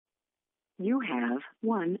You have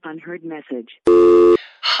one unheard message.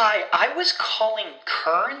 Hi, I was calling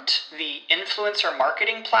Current, the influencer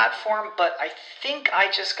marketing platform, but I think I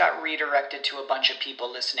just got redirected to a bunch of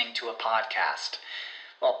people listening to a podcast.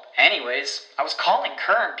 Well, anyways, I was calling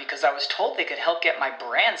Current because I was told they could help get my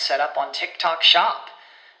brand set up on TikTok Shop,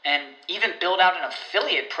 and even build out an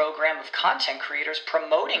affiliate program of content creators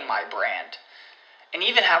promoting my brand, and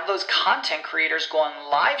even have those content creators go on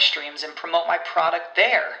live streams and promote my product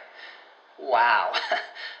there. Wow,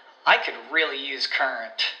 I could really use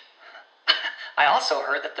Current. I also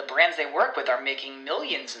heard that the brands they work with are making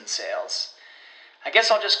millions in sales. I guess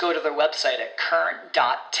I'll just go to their website at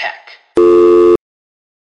current.tech.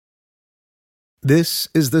 This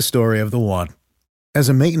is the story of the one. As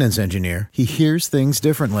a maintenance engineer, he hears things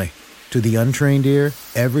differently. To the untrained ear,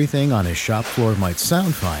 everything on his shop floor might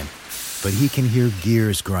sound fine, but he can hear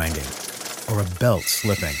gears grinding or a belt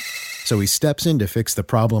slipping. So he steps in to fix the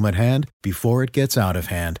problem at hand before it gets out of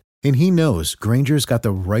hand. And he knows Grainger's got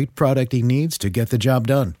the right product he needs to get the job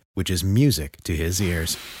done, which is music to his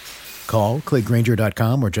ears. Call, click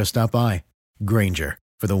Grainger.com, or just stop by. Grainger,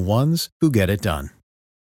 for the ones who get it done.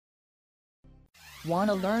 Want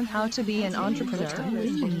to learn how to be an entrepreneur?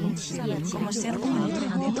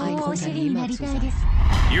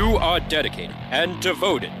 You are dedicated and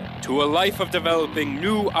devoted to a life of developing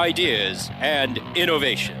new ideas and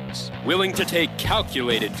innovations, willing to take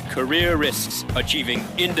calculated career risks, achieving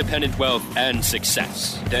independent wealth and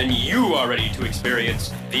success. Then you are ready to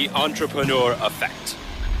experience the Entrepreneur Effect.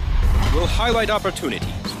 We'll highlight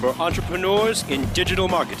opportunities for entrepreneurs in digital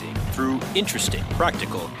marketing through interesting,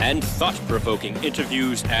 practical, and thought-provoking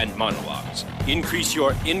interviews and monologues. Increase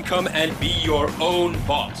your income and be your own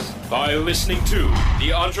boss by listening to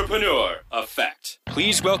The Entrepreneur Effect.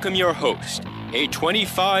 Please welcome your host, a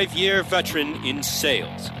 25-year veteran in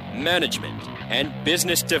sales, management, and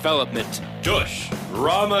business development, Dush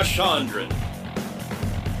Ramachandran.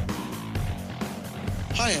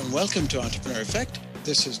 Hi, and welcome to Entrepreneur Effect.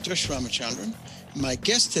 This is Dush Ramachandran. My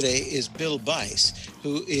guest today is Bill Bice,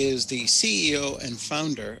 who is the CEO and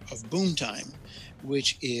founder of Boomtime,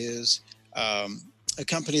 which is a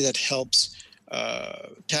company that helps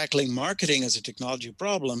tackling marketing as a technology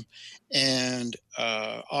problem and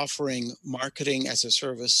offering marketing as a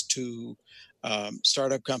service to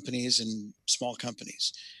startup companies and small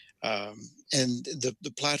companies. And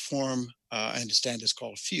the platform, I understand, is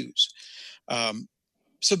called Fuse.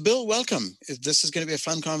 So, Bill, welcome. This is going to be a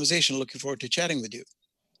fun conversation. Looking forward to chatting with you.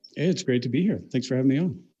 Hey, it's great to be here. Thanks for having me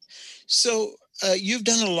on. So, you've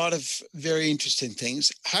done a lot of very interesting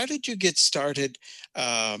things. How did you get started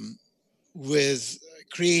with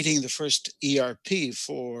creating the first ERP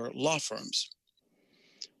for law firms?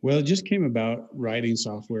 Well, it just came about writing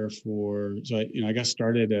software I got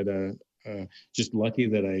started at just lucky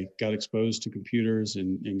that I got exposed to computers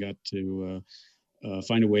and got to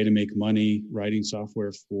find a way to make money writing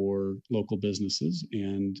software for local businesses.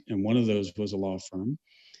 And one of those was a law firm.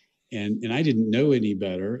 And I didn't know any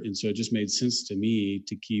better. And so it just made sense to me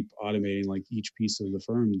to keep automating like each piece of the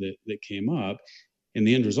firm that came up. And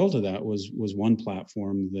the end result of that was one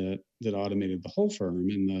platform that automated the whole firm,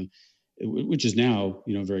 which is now,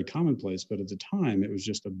 very commonplace. But at the time, it was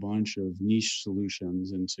just a bunch of niche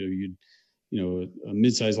solutions. And so a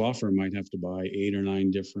mid-sized law firm might have to buy 8 or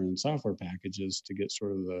 9 different software packages to get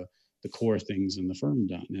sort of the core things in the firm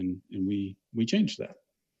done. And we changed that.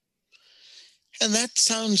 And that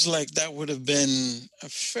sounds like that would have been a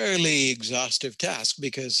fairly exhaustive task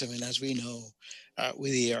because, as we know,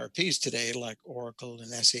 with ERPs today, like Oracle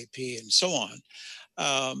and SAP and so on,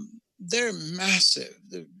 they're massive.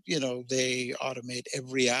 They automate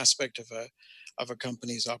every aspect of a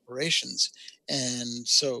company's operations. And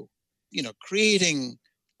so, creating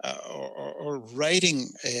or writing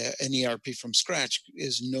an ERP from scratch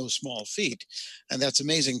is no small feat, and that's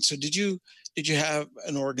amazing. So, did you have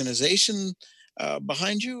an organization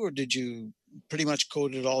behind you, or did you pretty much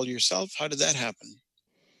code it all yourself? How did that happen?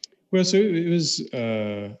 Well, so it was,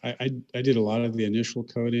 I did a lot of the initial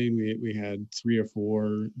coding. We had 3 or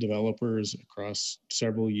 4 developers across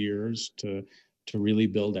several years to really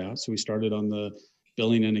build out. So we started on the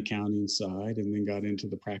billing and accounting side, and then got into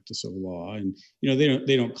the practice of law. And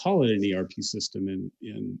they don't call it an ERP system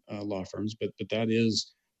in law firms, but that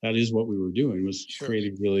is what we were doing, was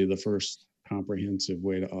creating really the first comprehensive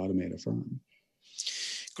way to automate a firm.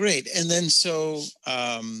 Great. And then so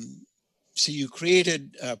you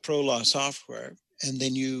created ProLaw software, and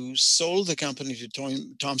then you sold the company to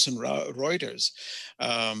Thomson Reuters,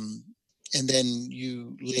 and then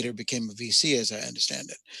you later became a VC, as I understand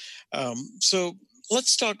it. So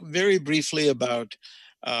let's talk very briefly about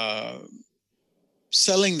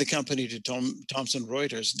selling the company to Thomson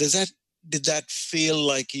Reuters, did that feel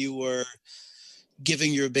like you were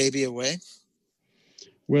giving your baby away?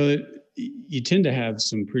 Well, you tend to have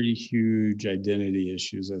some pretty huge identity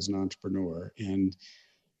issues as an entrepreneur. And,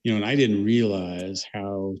 and I didn't realize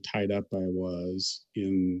how tied up I was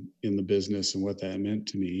in the business and what that meant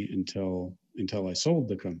to me until I sold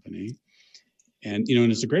the company. And,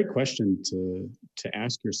 and it's a great question to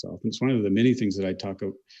ask yourself. And it's one of the many things that I talk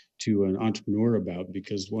to an entrepreneur about,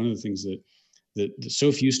 because one of the things that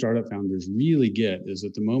so few startup founders really get is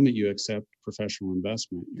that the moment you accept professional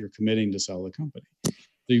investment, you're committing to sell the company.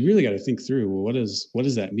 So you really got to think through, well, what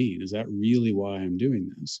does that mean? Is that really why I'm doing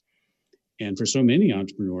this? And for so many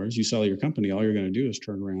entrepreneurs, you sell your company, all you're going to do is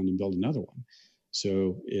turn around and build another one.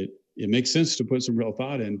 So it makes sense to put some real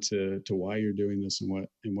thought into why you're doing this and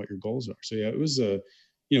what your goals are. So yeah, it was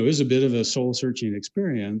a bit of a soul searching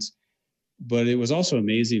experience, but it was also an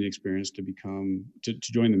amazing experience to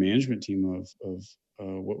join the management team of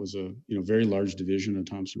what was a very large division of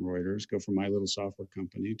Thomson Reuters, go from my little software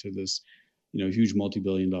company to this huge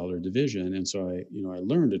multi-billion-dollar division. And so I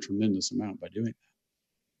learned a tremendous amount by doing that.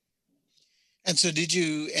 And so did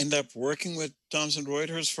you end up working with Thomson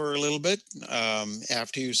Reuters for a little bit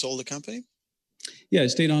after you sold the company? Yeah, I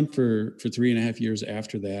stayed on for 3.5 years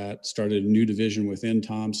after that, started a new division within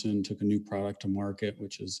Thomson, took a new product to market,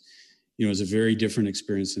 which is a very different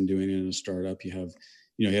experience than doing it in a startup. You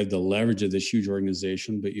have the leverage of this huge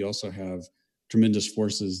organization, but you also have tremendous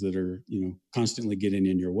forces that are, constantly getting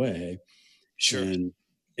in your way. Sure. And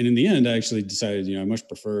in the end, I actually decided, I much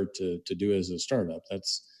prefer to do it as a startup.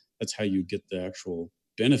 That's how you get the actual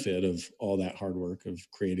benefit of all that hard work of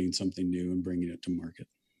creating something new and bringing it to market.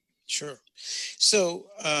 Sure. So,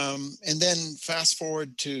 and then fast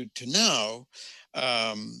forward to now.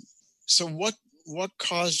 So what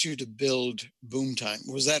caused you to build Boomtime?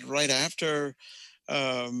 Was that right after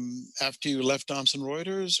you left Thomson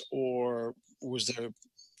Reuters, or was there,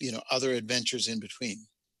 other adventures in between?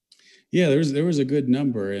 Yeah, there was a good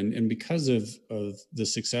number, and because of the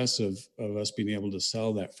success of us being able to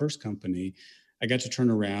sell that first company, I got to turn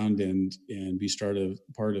around and be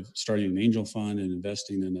part of starting an angel fund and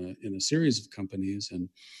investing in a series of companies,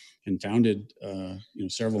 and founded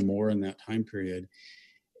several more in that time period.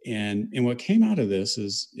 And what came out of this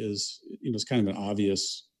is it's kind of an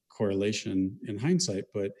obvious correlation in hindsight,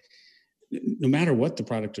 but no matter what the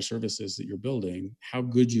product or service is that you're building, how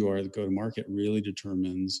good you are at go-to-market really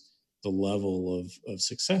determines the level of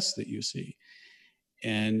success that you see.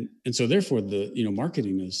 And so therefore the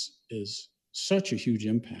marketing is such a huge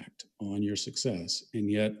impact on your success. And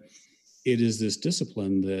yet it is this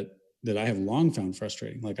discipline that I have long found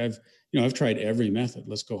frustrating. Like I've tried every method.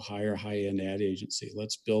 Let's go hire a high-end ad agency.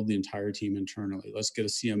 Let's build the entire team internally. Let's get a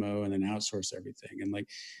CMO and then outsource everything. And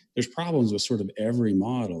there's problems with sort of every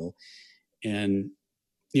model. And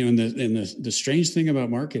the strange thing about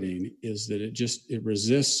marketing is that it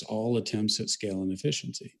resists all attempts at scale and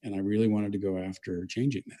efficiency. And I really wanted to go after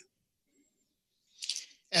changing that.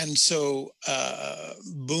 And so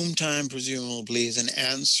Boomtime presumably is an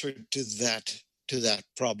answer to that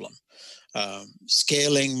problem.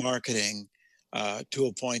 Scaling marketing to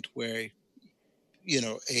a point where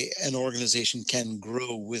an organization can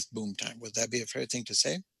grow with Boomtime. Would that be a fair thing to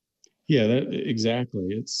say? Yeah, exactly.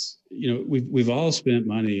 It's we've all spent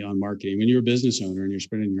money on marketing. When you're a business owner and you're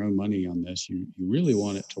spending your own money on this, you really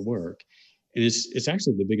want it to work. And it's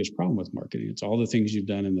actually the biggest problem with marketing. It's all the things you've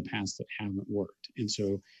done in the past that haven't worked. And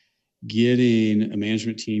so getting a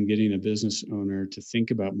management team, getting a business owner to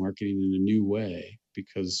think about marketing in a new way,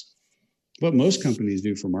 because what most companies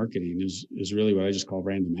do for marketing is really what I just call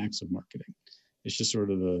random acts of marketing. It's just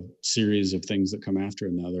sort of a series of things that come after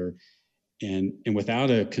another. And without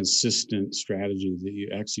a consistent strategy that you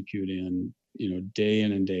execute day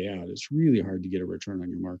in and day out, it's really hard to get a return on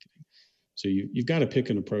your marketing. So you've got to pick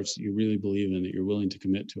an approach that you really believe in, that you're willing to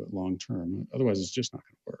commit to it long term. Otherwise, it's just not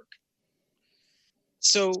going to work.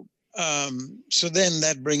 So then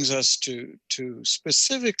that brings us to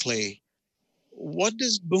specifically, what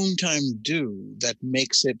does Boomtime do that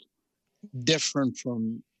makes it different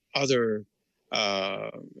from other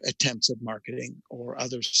attempts at marketing or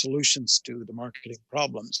other solutions to the marketing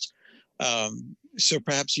problems? So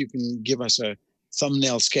perhaps you can give us a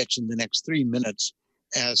thumbnail sketch in the next 3 minutes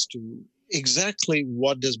as to exactly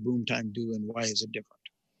what does Boomtime do and why is it different?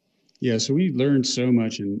 Yeah, so we learned so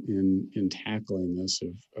much in tackling this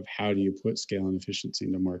of how do you put scale and efficiency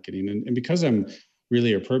into marketing. And because I'm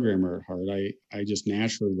really a programmer at heart, I just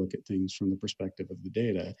naturally look at things from the perspective of the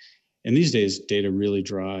data. And these days, data really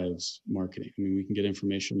drives marketing. I mean, we can get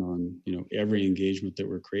information on, every engagement that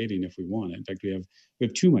we're creating if we want it. In fact, we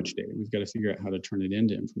have too much data. We've got to figure out how to turn it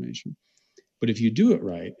into information. But if you do it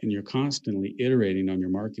right and you're constantly iterating on your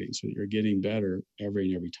marketing so that you're getting better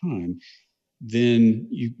every time, then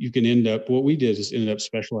you can end up, what we did is ended up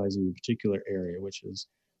specializing in a particular area, which is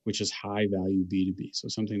high value B2B. So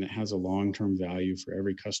something that has a long-term value for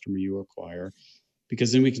every customer you acquire,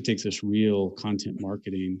 because then we can take this real content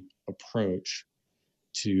marketing approach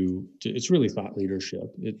to it's really thought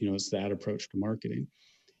leadership. It's that approach to marketing.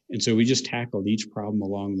 And so we just tackled each problem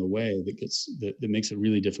along the way that makes it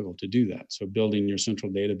really difficult to do that. So building your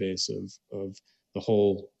central database of the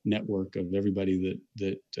whole network of everybody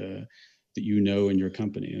that in your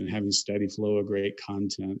company, and having steady flow of great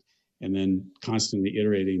content, and then constantly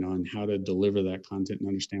iterating on how to deliver that content and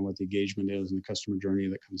understand what the engagement is and the customer journey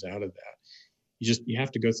that comes out of that. You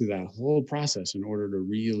have to go through that whole process in order to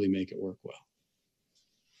really make it work well.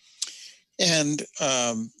 And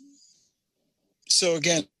so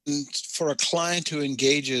again, for a client who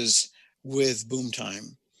engages with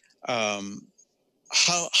Boomtime,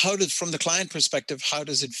 from the client perspective, how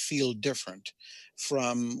does it feel different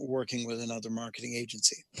from working with another marketing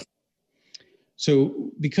agency? So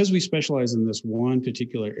because we specialize in this one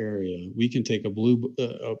particular area, we can take a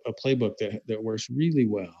playbook that works really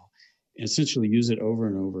well and essentially use it over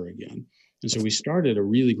and over again. And so we started a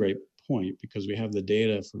really great point because we have the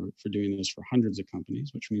data for doing this for hundreds of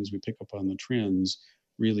companies, which means we pick up on the trends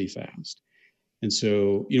really fast. And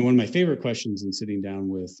so, one of my favorite questions in sitting down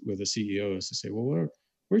with a CEO is to say, well,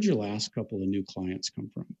 where'd your last couple of new clients come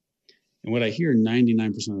from? And what I hear 99%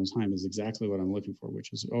 of the time is exactly what I'm looking for,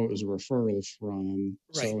 which is, it was a referral from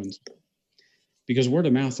so-and-so. Because word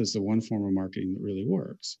of mouth is the one form of marketing that really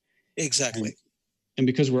works. Exactly. And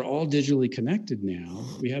because we're all digitally connected now,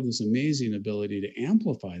 we have this amazing ability to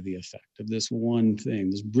amplify the effect of this one thing,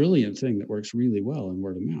 this brilliant thing that works really well in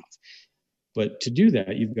word of mouth. But to do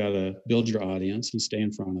that, you've got to build your audience and stay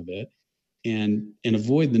in front of it and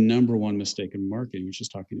avoid the number one mistake in marketing, which is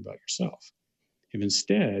talking about yourself. If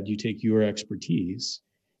instead you take your expertise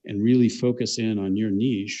and really focus in on your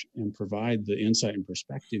niche and provide the insight and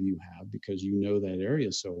perspective you have because you know that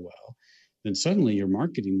area so well, then suddenly your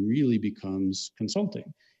marketing really becomes consulting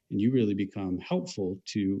and you really become helpful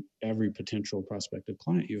to every potential prospective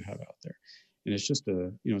client you have out there. And it's just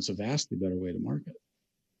it's a vastly better way to market.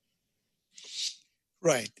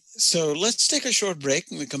 Right. So let's take a short break.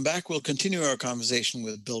 When we come back, we'll continue our conversation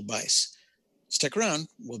with Bill Bice. Stick around.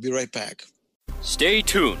 We'll be right back. Stay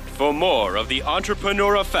tuned for more of the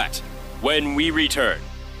Entrepreneur Effect when we return.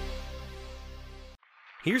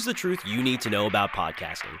 Here's the truth you need to know about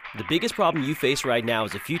podcasting. The biggest problem you face right now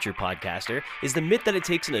as a future podcaster is the myth that it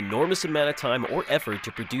takes an enormous amount of time or effort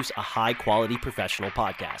to produce a high-quality professional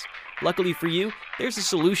podcast. Luckily for you, there's a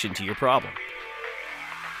solution to your problem.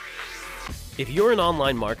 If you're an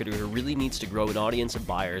online marketer who really needs to grow an audience of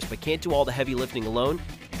buyers but can't do all the heavy lifting alone,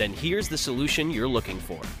 then here's the solution you're looking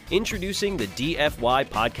for. Introducing the DFY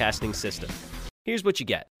Podcasting System. Here's what you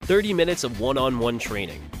get. 30 minutes of one-on-one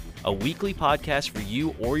training, a weekly podcast for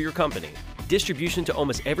you or your company, distribution to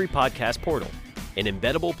almost every podcast portal, an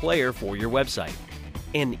embeddable player for your website,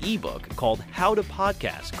 an ebook called How to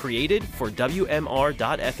Podcast, created for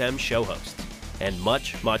WMR.FM show hosts, and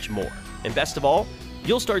much, much more. And best of all,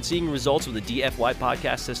 you'll start seeing results with the DFY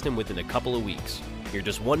podcast system within a couple of weeks. You're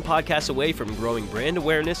just one podcast away from growing brand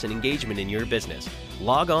awareness and engagement in your business.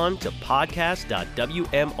 Log on to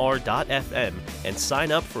podcast.wmr.fm and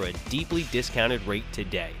sign up for a deeply discounted rate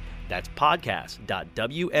today. That's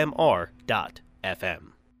podcast.wmr.fm.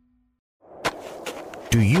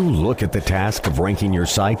 Do you look at the task of ranking your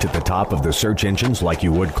site at the top of the search engines like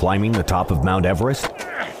you would climbing the top of Mount Everest?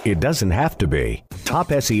 It doesn't have to be.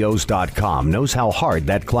 TopSEOs.com knows how hard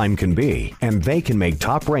that climb can be, and they can make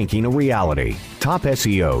top ranking a reality. Top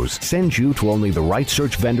SEOs sends you to only the right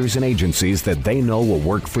search vendors and agencies that they know will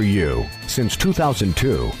work for you. Since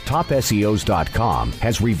 2002, TopSEOs.com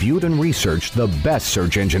has reviewed and researched the best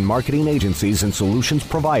search engine marketing agencies and solutions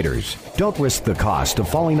providers. Don't risk the cost of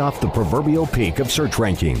falling off the proverbial peak of search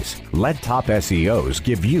rankings. Let Top SEOs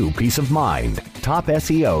give you peace of mind.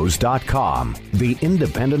 TopSEOs.com, the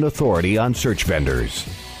independent authority on search vendors.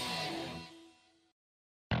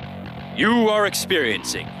 You are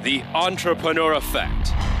experiencing the Entrepreneur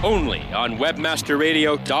Effect, only on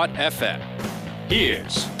webmasterradio.fm.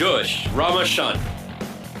 Here's Dush Ramachandran.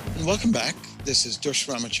 And welcome back. This is Dush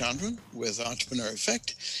Ramachandran with Entrepreneur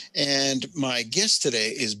Effect. And my guest today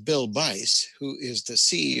is Bill Bice, who is the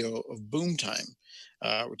CEO of Boomtime,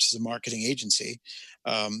 which is a marketing agency.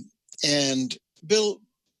 And Bill,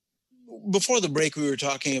 before the break, we were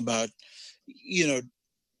talking about,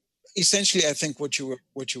 essentially, I think what you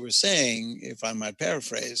were saying, if I might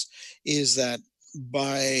paraphrase, is that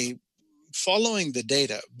by following the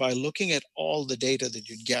data, by looking at all the data that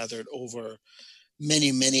you'd gathered over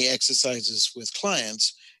many, many exercises with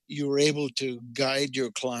clients, you were able to guide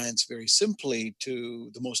your clients very simply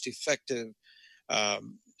to the most effective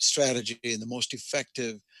strategy and the most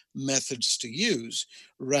effective methods to use,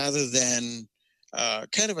 rather than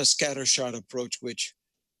kind of a scattershot approach, which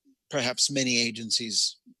perhaps many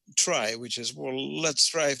agencies try, which is, well, let's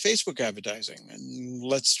try Facebook advertising, and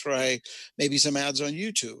let's try maybe some ads on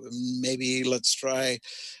YouTube, and maybe let's try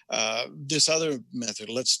this other method.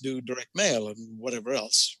 Let's do direct mail and whatever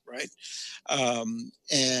else, right?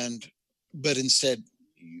 But instead,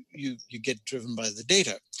 you get driven by the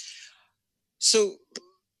data. So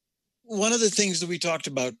one of the things that we talked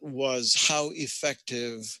about was how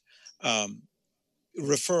effective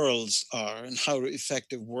referrals are and how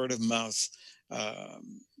effective word of mouth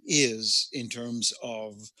is in terms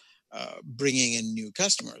of bringing in new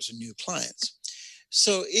customers and new clients.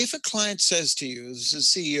 So if a client says to you, this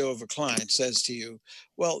is the CEO of a client says to you,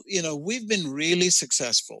 well, we've been really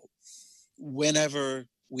successful whenever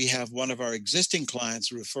we have one of our existing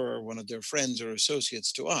clients refer one of their friends or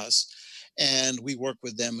associates to us, and we work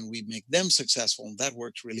with them and we make them successful, and that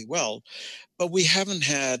works really well. But we haven't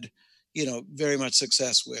had, very much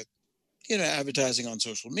success with, advertising on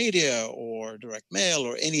social media or direct mail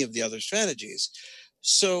or any of the other strategies.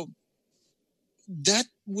 So that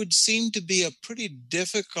would seem to be a pretty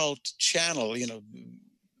difficult channel,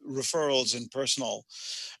 referrals and personal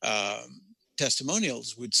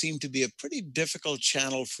testimonials would seem to be a pretty difficult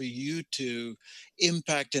channel for you to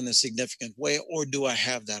impact in a significant way, or do I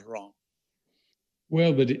have that wrong?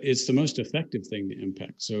 Well, but it's the most effective thing to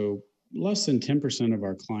impact. So less than 10% of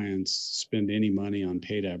our clients spend any money on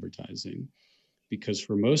paid advertising, because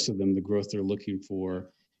for most of them, the growth they're looking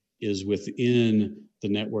for is within the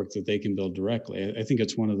network that they can build directly. I think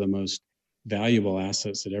it's one of the most valuable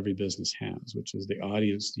assets that every business has, which is the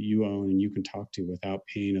audience that you own and you can talk to without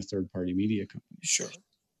paying a third-party media company. Sure.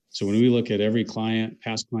 So when we look at every client,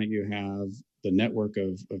 past client you have, the network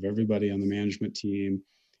of everybody on the management team,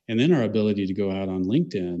 and then our ability to go out on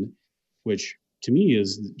LinkedIn, which to me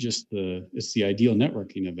is just it's the ideal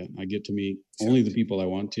networking event. I get to meet only the people I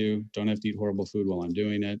want to, don't have to eat horrible food while I'm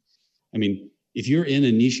doing it. I mean, if you're in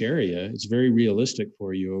a niche area, it's very realistic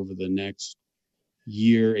for you over the next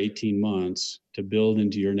year, 18 months to build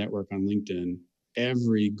into your network on LinkedIn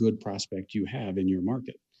every good prospect you have in your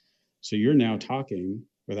market. So you're now talking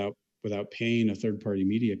without paying a third-party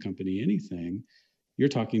media company anything. You're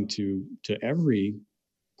talking to every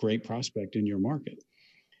great prospect in your market.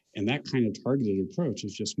 And that kind of targeted approach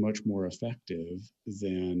is just much more effective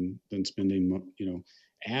than spending,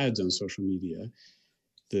 ads on social media.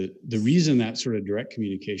 The reason that sort of direct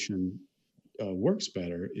communication works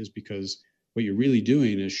better is because what you're really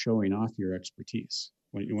doing is showing off your expertise.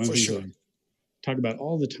 One of the things I talk about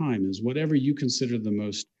all the time is whatever you consider the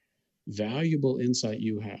most valuable insight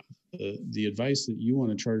you have, the advice that you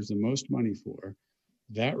want to charge the most money for,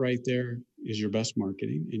 that right there is your best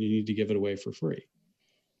marketing, and you need to give it away for free.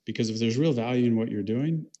 Because if there's real value in what you're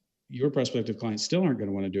doing, your prospective clients still aren't going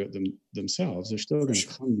to want to do it themselves. They're still going to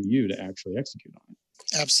come to you to actually execute on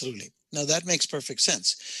it. Absolutely. Now that makes perfect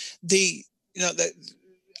sense.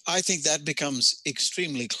 I think that becomes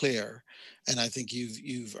extremely clear, and I think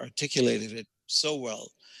you've articulated it so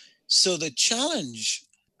well. So the challenge,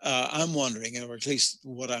 I'm wondering, or at least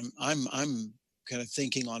what I'm kind of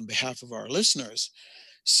thinking on behalf of our listeners.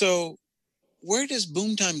 So where does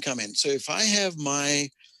Boom Time come in? So if I have my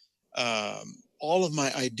all of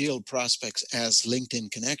my ideal prospects as LinkedIn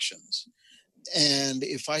connections, and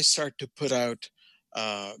if I start to put out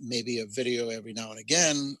maybe a video every now and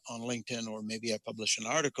again on LinkedIn, or maybe I publish an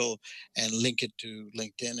article and link it to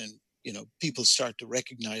LinkedIn, and people start to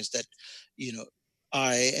recognize that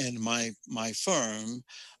I and my firm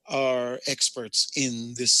are experts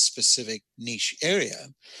in this specific niche area.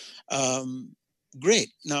 Great.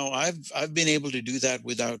 Now I've been able to do that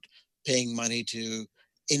without paying money to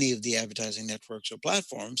any of the advertising networks or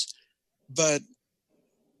platforms. But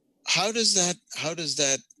how does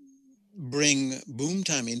that bring Boom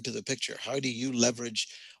Time into the picture? How do you leverage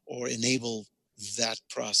or enable that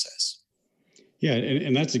process? Yeah,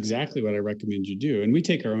 and that's exactly what I recommend you do. And we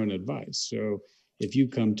take our own advice. So if you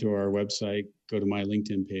come to our website, go to my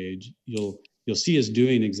LinkedIn page, you'll see us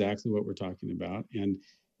doing exactly what we're talking about. And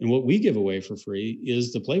what we give away for free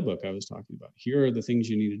is the playbook I was talking about. Here are the things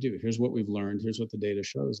you need to do. Here's what we've learned. Here's what the data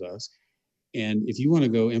shows us. And if you want to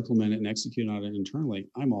go implement it and execute on it internally,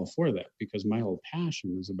 I'm all for that, because my whole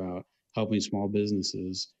passion is about helping small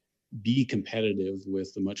businesses be competitive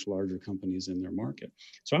with the much larger companies in their market.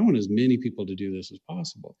 So I want as many people to do this as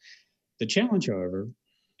possible. The challenge, however,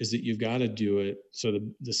 is that you've got to do it. So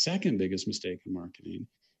the second biggest mistake in marketing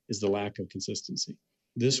is the lack of consistency.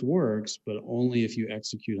 This works, but only if you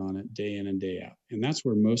execute on it day in and day out. And that's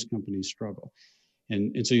where most companies struggle.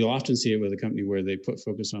 And so you'll often see it with a company where they put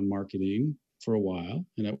focus on marketing for a while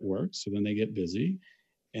and it works. So then they get busy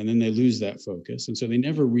and then they lose that focus. And so they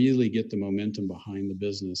never really get the momentum behind the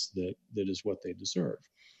business that is what they deserve.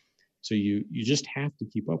 So you just have to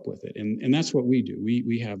keep up with it. And that's what we do.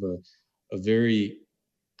 We have a very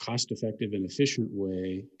cost-effective and efficient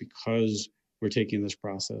way, because we're taking this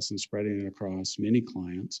process and spreading it across many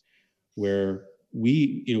clients, where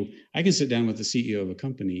I can sit down with the CEO of a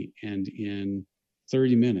company and in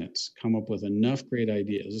 30 minutes come up with enough great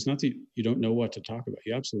ideas. It's not that you don't know what to talk about.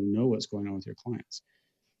 You absolutely know what's going on with your clients.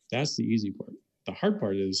 That's the easy part. The hard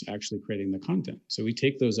part is actually creating the content. So we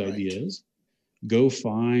take those ideas, go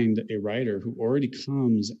find a writer who already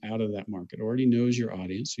comes out of that market, already knows your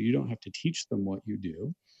audience, so you don't have to teach them what you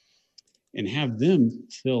do, and have them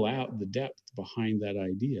fill out the depth behind that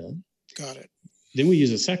idea. Got it. Then we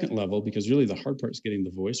use a second level, because really the hard part is getting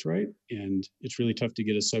the voice right. And it's really tough to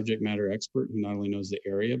get a subject matter expert who not only knows the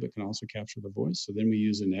area, but can also capture the voice. So then we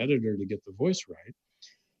use an editor to get the voice right.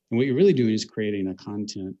 And what you're really doing is creating a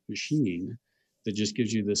content machine that just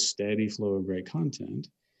gives you this steady flow of great content.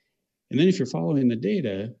 And then if you're following the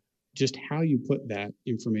data, just how you put that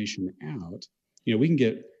information out, we can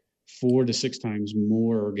get 4 to 6 times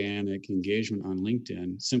more organic engagement on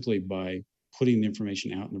LinkedIn simply by putting the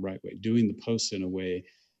information out in the right way, doing the posts in a way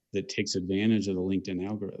that takes advantage of the LinkedIn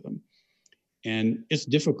algorithm. And it's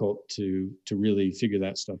difficult to really figure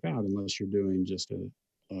that stuff out unless you're doing just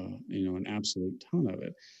an absolute ton of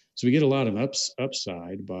it. So we get a lot of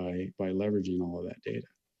upside by leveraging all of that data.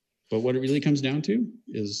 But what it really comes down to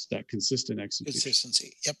is that consistent execution.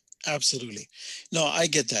 Consistency. Yep, absolutely. No, I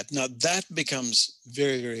get that. Now that becomes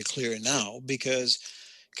very, very clear now, because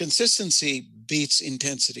consistency beats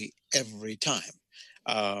intensity every time.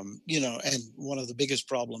 And one of the biggest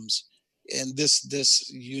problems, and this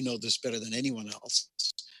this better than anyone else,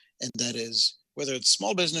 and that is, whether it's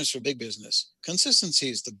small business or big business, consistency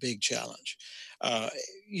is the big challenge.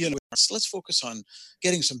 Let's focus on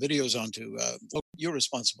getting some videos onto. You're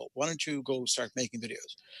responsible. Why don't you go start making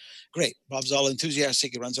videos? Great. Bob's all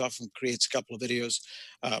enthusiastic. He runs off and creates a couple of videos,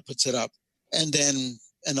 puts it up, and then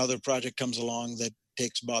another project comes along that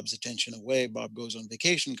takes Bob's attention away. Bob goes on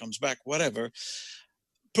vacation, comes back, whatever.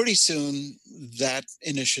 Pretty soon, that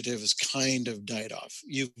initiative has kind of died off.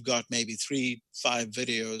 You've got maybe 3-5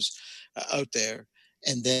 videos out there,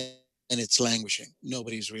 and it's languishing.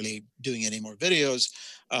 Nobody's really doing any more videos,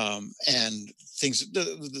 and things.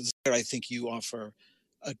 I think you offer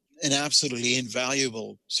an absolutely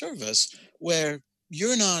invaluable service where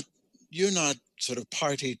you're not sort of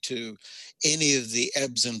party to any of the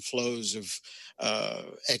ebbs and flows of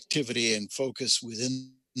activity and focus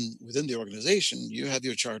within the organization. You have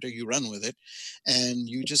your charter, you run with it, and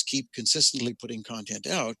you just keep consistently putting content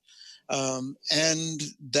out, and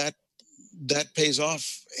that pays off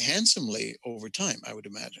handsomely over time, I would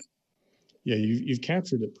imagine. Yeah, you've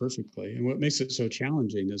captured it perfectly. And what makes it so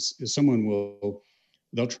challenging is someone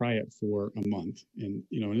they'll try it for a month, and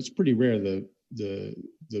and it's pretty rare the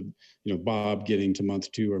Bob getting to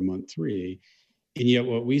month 2 or month 3. And yet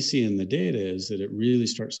what we see in the data is that it really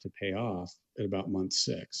starts to pay off at about month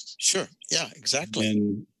 6. Sure. Yeah, exactly.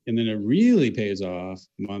 And then it really pays off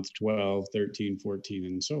month 12, 13, 14,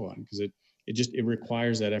 and so on, because it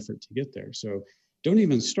requires that effort to get there. So don't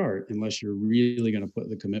even start unless you're really going to put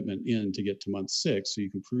the commitment in to get to month 6, so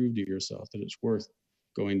you can prove to yourself that it's worth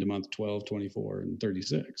going to month 12, 24, and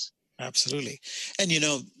 36. Absolutely. And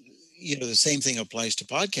the same thing applies to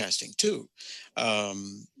podcasting too.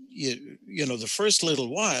 The first little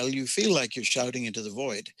while you feel like you're shouting into the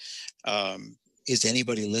void. Is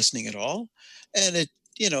anybody listening at all? And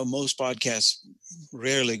most podcasts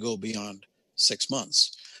rarely go beyond 6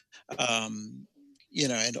 months. And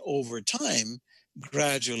over time,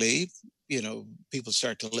 gradually, people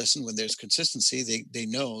start to listen when there's consistency. They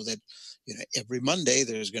know that, every Monday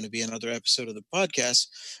there's going to be another episode of the podcast.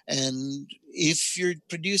 And if you're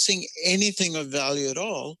producing anything of value at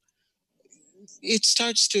all, it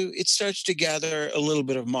starts to gather a little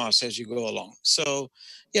bit of moss as you go along. So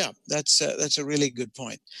yeah, that's a really good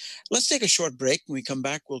point. Let's take a short break. When we come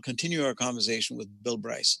back, we'll continue our conversation with Bill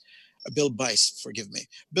Bice, forgive me.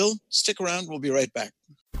 Bill, stick around. We'll be right back.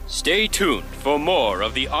 Stay tuned for more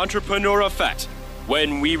of The Entrepreneur Effect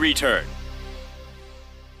when we return.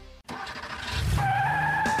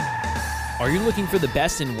 Are you looking for the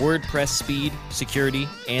best in WordPress speed, security,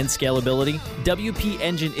 and scalability? WP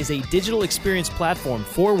Engine is a digital experience platform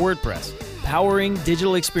for WordPress, powering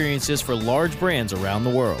digital experiences for large brands around the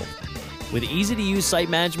world. With easy-to-use site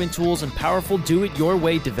management tools and powerful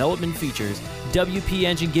do-it-your-way development features, WP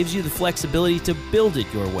Engine gives you the flexibility to build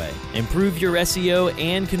it your way. Improve your SEO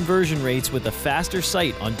and conversion rates with a faster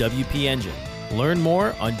site on WP Engine. Learn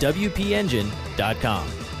more on WPEngine.com.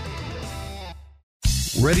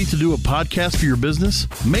 Ready to do a podcast for your business?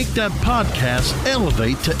 Make that podcast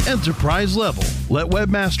elevate to enterprise level. Let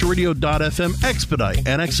webmasterradio.fm expedite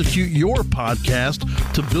and execute your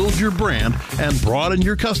podcast to build your brand and broaden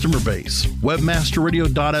your customer base.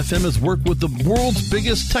 Webmasterradio.fm has worked with the world's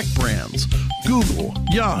biggest tech brands, Google,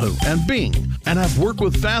 Yahoo, and Bing, and have worked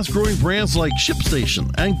with fast-growing brands like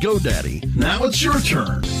ShipStation and GoDaddy. Now it's your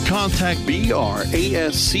turn. Contact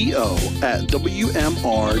BRASCO at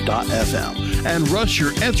WMR.fm and rush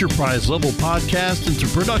your enterprise-level podcast into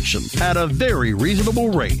production at a very reasonable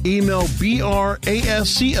rate. Email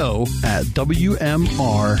BRASCO at WMR.fm.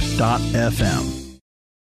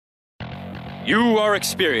 You are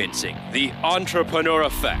experiencing the Entrepreneur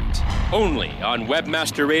Effect, only on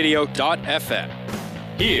WebmasterRadio.fm.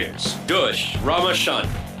 Here's Dush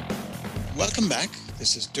Ramachandran. Welcome back.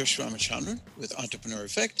 This is Dush Ramachandran with Entrepreneur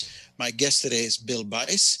Effect. My guest today is Bill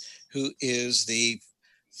Bice, who is the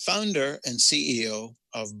founder and CEO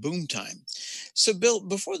of Boomtime. So, Bill,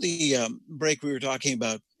 before the break, we were talking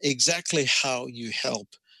about exactly how you help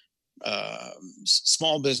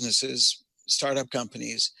small businesses, startup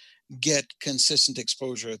companies, get consistent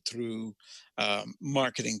exposure through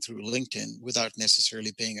marketing through LinkedIn without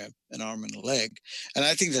necessarily paying an arm and a leg. And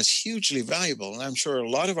I think that's hugely valuable. And I'm sure a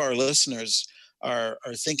lot of our listeners are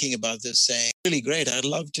thinking about this, saying, really great, I'd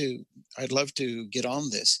love to get on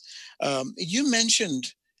this. You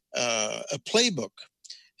mentioned a playbook.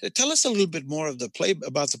 Tell us a little bit more about the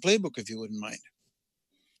playbook, if you wouldn't mind.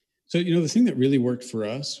 So, the thing that really worked for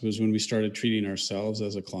us was when we started treating ourselves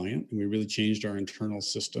as a client, and we really changed our internal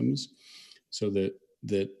systems so that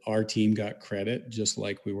our team got credit just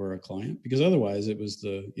like we were a client, because otherwise it was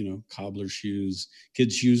the, cobbler shoes,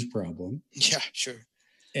 kids' shoes problem. Yeah, sure.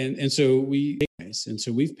 And so we've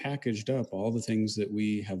packaged up all the things that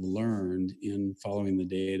we have learned in following the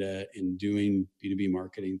data and doing B2B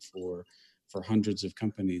marketing for hundreds of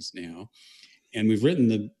companies now. And we've written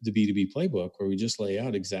the B2B playbook where we just lay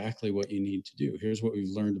out exactly what you need to do. Here's what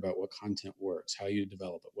we've learned about what content works, how you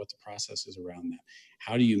develop it, what the process is around that.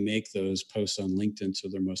 How do you make those posts on LinkedIn so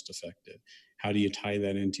they're most effective? How do you tie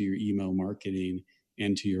that into your email marketing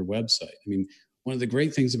and to your website? I mean, one of the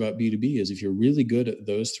great things about B2B is if you're really good at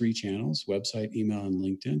those three channels, website, email, and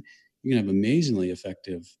LinkedIn, you can have amazingly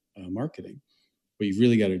effective marketing. What you've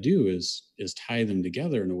really got to do is tie them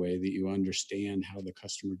together in a way that you understand how the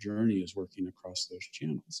customer journey is working across those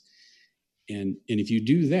channels. And if you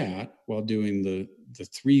do that while doing the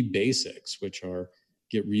three basics, which are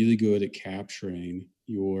get really good at capturing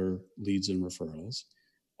your leads and referrals,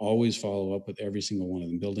 always follow up with every single one of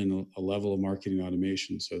them, building a level of marketing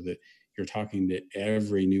automation so that you're talking to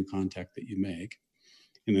every new contact that you make.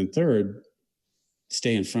 And then third,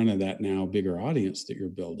 stay in front of that now bigger audience that you're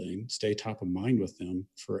building, stay top of mind with them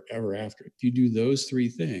forever after. If you do those three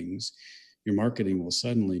things, your marketing will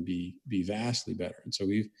suddenly be vastly better. And so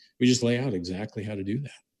we just lay out exactly how to do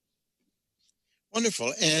that.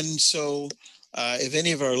 Wonderful. And so if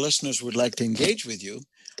any of our listeners would like to engage with you,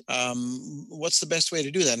 what's the best way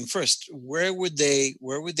to do that? And first, where would they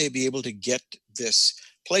be able to get this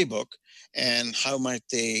playbook, and how might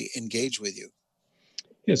they engage with you?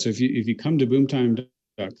 Yeah, so if you come to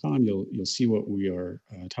boomtime.com, you'll see what we are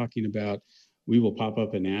talking about. We will pop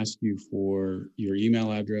up and ask you for your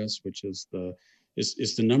email address, which is the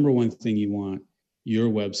number one thing you want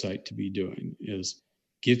your website to be doing, is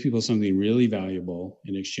give people something really valuable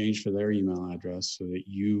in exchange for their email address so that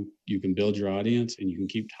you can build your audience and you can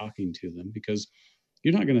keep talking to them, because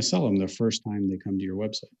you're not going to sell them the first time they come to your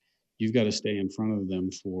website. You've got to stay in front of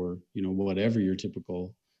them for, whatever your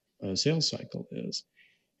typical sales cycle is.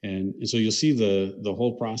 And so you'll see the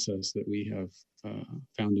whole process that we have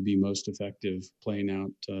found to be most effective playing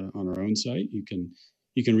out on our own site. You can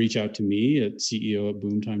reach out to me at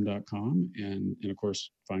ceo@boomtime.com and of course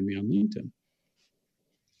find me on LinkedIn.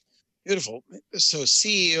 Beautiful. So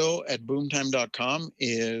ceo@boomtime.com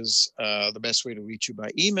is the best way to reach you by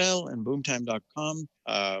email, and boomtime.com,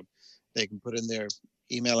 they can put in their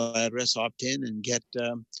email address, opt in, and get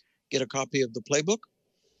a copy of the playbook.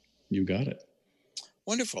 You got it.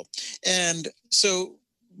 Wonderful. And so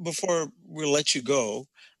before we'll let you go,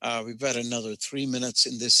 we've got another 3 minutes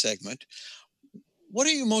in this segment. what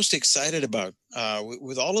are you most excited about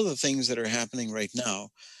with all of the things that are happening right now?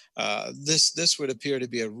 This would appear to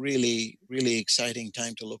be a really, really exciting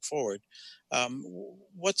time to look forward.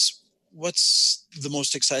 What's the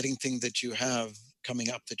most exciting thing that you have coming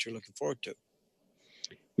up that you're looking forward to?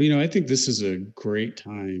 Well, I think this is a great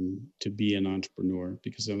time to be an entrepreneur,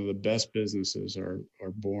 because some of the best businesses are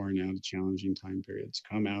born out of challenging time periods,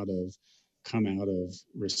 come out of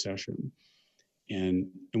recession. And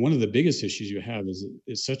one of the biggest issues you have is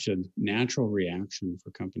such a natural reaction for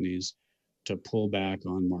companies to pull back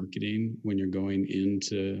on marketing when you're going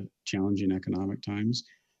into challenging economic times.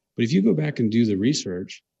 But if you go back and do the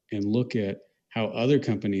research and look at how other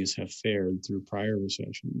companies have fared through prior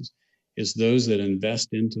recessions, it's those that invest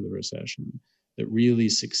into the recession that really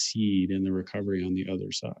succeed in the recovery on the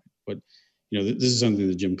other side. But this is something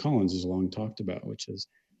that Jim Collins has long talked about, which is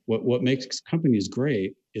what makes companies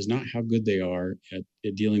great is not how good they are at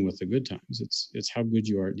dealing with the good times. It's how good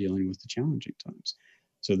you are at dealing with the challenging times.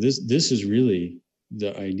 So this is really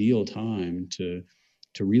the ideal time to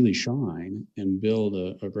really shine and build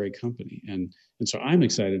a great company. And so I'm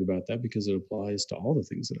excited about that because it applies to all the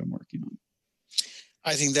things that I'm working on.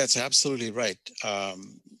 I think that's absolutely right.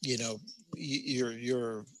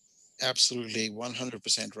 You're absolutely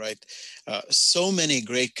 100% right. So many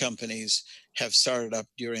great companies have started up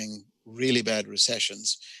during really bad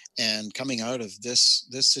recessions, and coming out of this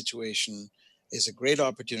situation is a great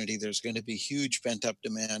opportunity. There's going to be huge pent-up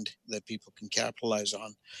demand that people can capitalize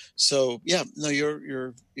on. So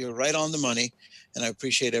you're right on the money, and I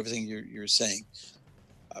appreciate everything you're saying.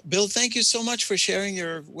 Bill, thank you so much for sharing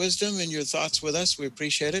your wisdom and your thoughts with us. We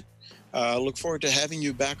appreciate it. Look forward to having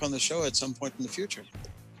you back on the show at some point in the future.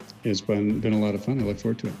 It's been a lot of fun. I look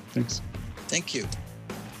forward to it. Thanks. Thank you.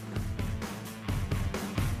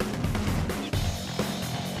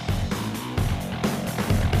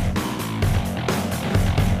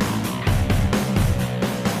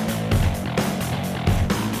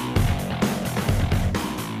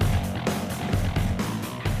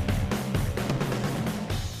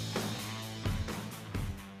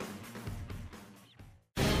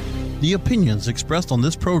 The opinions expressed on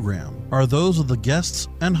this program are those of the guests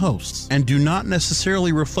and hosts and do not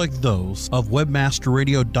necessarily reflect those of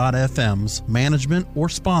WebmasterRadio.fm's management or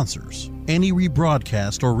sponsors. Any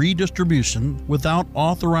rebroadcast or redistribution without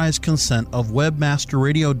authorized consent of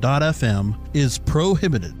WebmasterRadio.fm is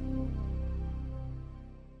prohibited.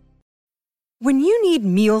 When you need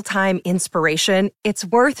mealtime inspiration, it's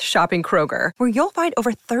worth shopping Kroger, where you'll find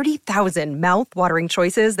over 30,000 mouth-watering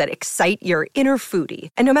choices that excite your inner foodie.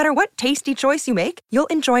 And no matter what tasty choice you make, you'll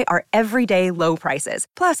enjoy our everyday low prices,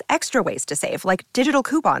 plus extra ways to save, like digital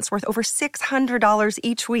coupons worth over $600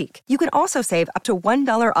 each week. You can also save up to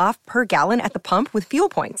 $1 off per gallon at the pump with fuel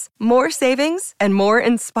points. More savings and more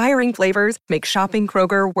inspiring flavors make shopping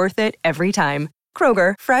Kroger worth it every time.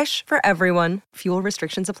 Kroger, fresh for everyone. Fuel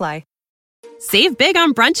restrictions apply. Save big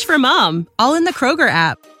on brunch for mom, all in the Kroger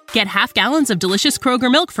app. Get half gallons of delicious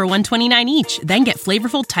Kroger milk for $1.29 each. Then get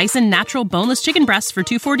flavorful Tyson natural boneless chicken breasts for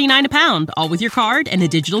 $2.49 a pound, all with your card and a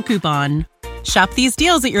digital coupon. Shop these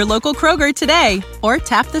deals at your local Kroger today, or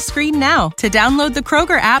tap the screen now to download the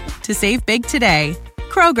Kroger app to save big today.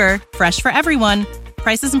 Kroger, fresh for everyone.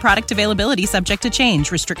 Prices and product availability subject to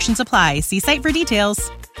change. Restrictions apply. See site for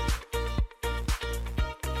details.